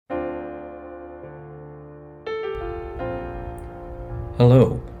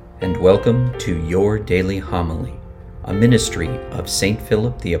Hello, and welcome to Your Daily Homily, a ministry of St.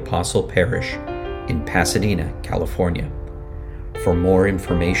 Philip the Apostle Parish in Pasadena, California. For more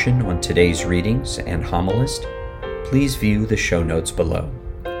information on today's readings and homilist, please view the show notes below.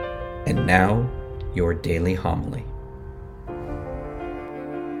 And now, your daily homily.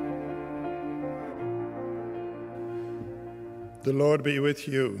 The Lord be with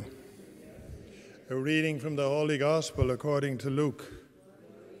you. A reading from the Holy Gospel according to Luke.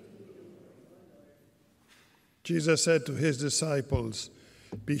 Jesus said to his disciples,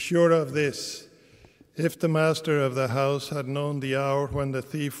 "Be sure of this, if the master of the house had known the hour when the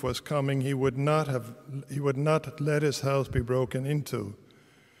thief was coming, he would not let his house be broken into.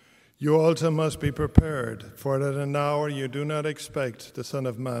 You also must be prepared, for at an hour you do not expect the Son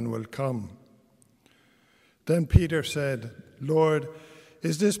of Man will come." Then Peter said, "Lord,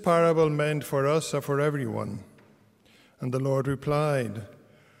 is this parable meant for us or for everyone?" And the Lord replied,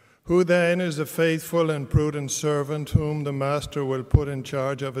 "Who then is the faithful and prudent servant whom the master will put in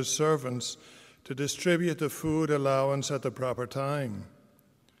charge of his servants to distribute the food allowance at the proper time?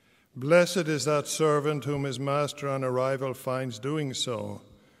 Blessed is that servant whom his master on arrival finds doing so.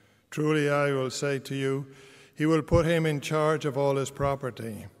 Truly I will say to you, he will put him in charge of all his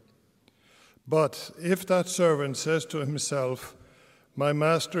property. But if that servant says to himself, 'My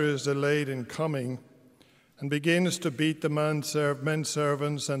master is delayed in coming,' and begins to beat the men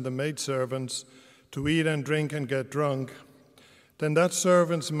servants and the maidservants, to eat and drink and get drunk, then that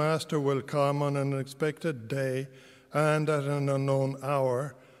servant's master will come on an unexpected day and at an unknown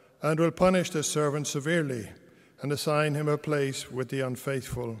hour, and will punish the servant severely and assign him a place with the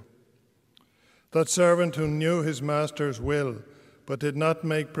unfaithful. That servant who knew his master's will, but did not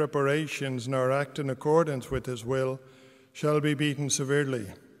make preparations nor act in accordance with his will, shall be beaten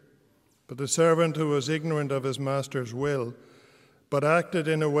severely. But the servant who was ignorant of his master's will, but acted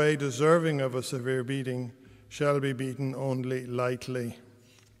in a way deserving of a severe beating, shall be beaten only lightly.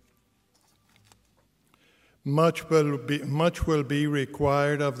 Much will be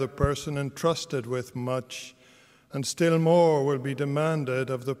required of the person entrusted with much, and still more will be demanded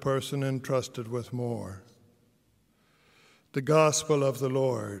of the person entrusted with more." The Gospel of the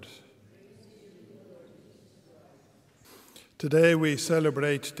Lord. Today we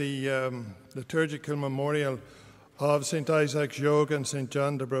celebrate the liturgical memorial of St. Isaac Jogues and St.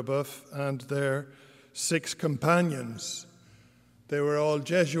 John de Brebeuf and their 6 companions. They were all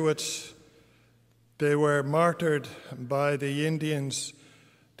Jesuits. They were martyred by the Indians,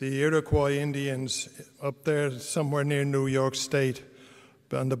 the Iroquois Indians, up there somewhere near New York State,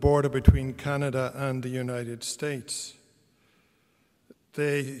 on the border between Canada and the United States.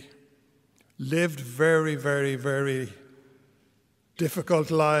 They lived very, very, very difficult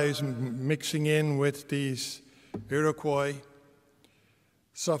lives, mixing in with these Iroquois,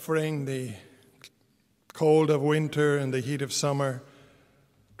 suffering the cold of winter and the heat of summer,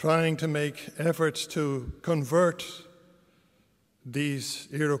 trying to make efforts to convert these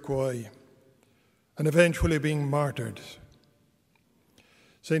Iroquois, and eventually being martyred.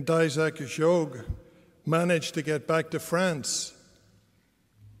 St. Isaac Jogues managed to get back to France,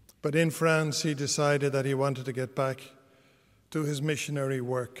 but in France he decided that he wanted to get back to his missionary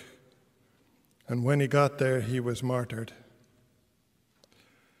work. And when he got there, he was martyred.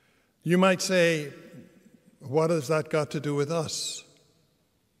 You might say, what has that got to do with us?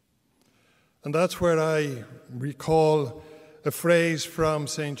 And that's where I recall a phrase from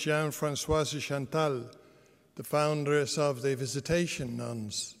St. Jean-Françoise de Chantal, the foundress of the Visitation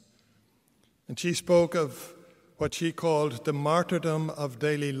Nuns. And she spoke of what she called the martyrdom of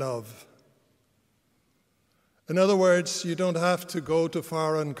daily love. In other words, you don't have to go to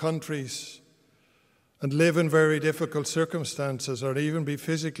foreign countries and live in very difficult circumstances or even be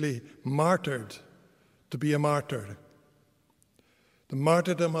physically martyred to be a martyr. The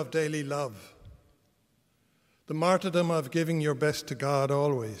martyrdom of daily love. The martyrdom of giving your best to God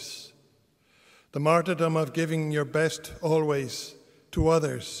always. The martyrdom of giving your best always to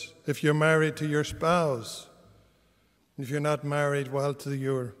others. If you're married, to your spouse. If you're not married, well, to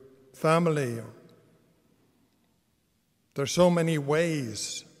your family. There's so many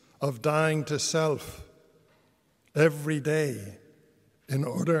ways of dying to self every day in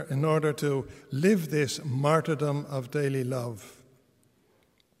order to live this martyrdom of daily love.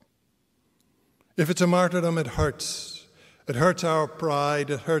 If it's a martyrdom, it hurts. It hurts our pride,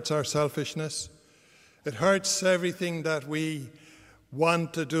 it hurts our selfishness, it hurts everything that we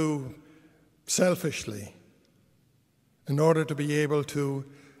want to do selfishly in order to be able to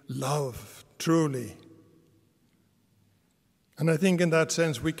love truly. And I think in that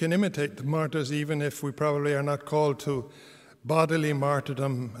sense we can imitate the martyrs even if we probably are not called to bodily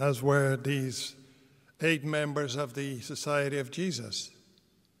martyrdom as were these 8 members of the Society of Jesus.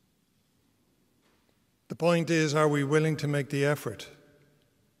 The point is, are we willing to make the effort?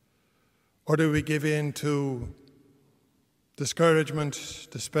 Or do we give in to discouragement,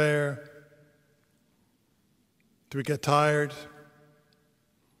 despair? Do we get tired?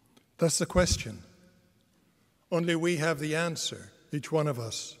 That's the question. Only we have the answer, each one of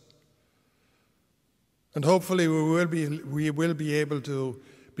us. And hopefully we will be able to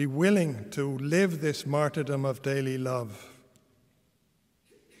be willing to live this martyrdom of daily love.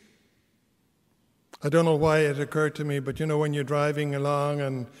 I don't know why it occurred to me, but when you're driving along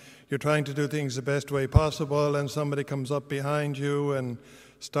and you're trying to do things the best way possible and somebody comes up behind you and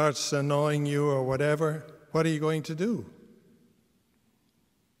starts annoying you or whatever, what are you going to do?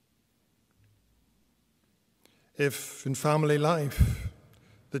 If in family life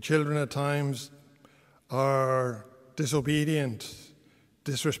the children at times are disobedient,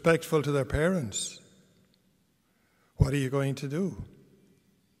 disrespectful to their parents, what are you going to do?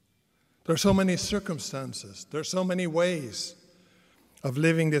 There are so many circumstances, there are so many ways of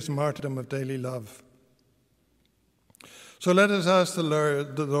living this martyrdom of daily love. So let us ask the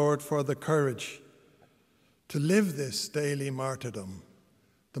Lord for the courage to live this daily martyrdom,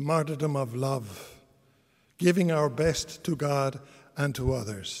 the martyrdom of love, giving our best to God and to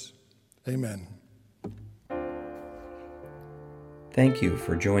others. Amen. Thank you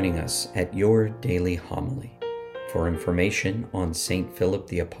for joining us at Your Daily Homily. For information on St. Philip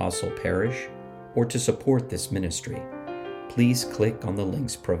the Apostle Parish or to support this ministry, please click on the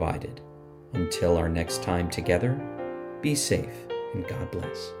links provided. Until our next time together, be safe and God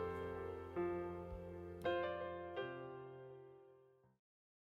bless.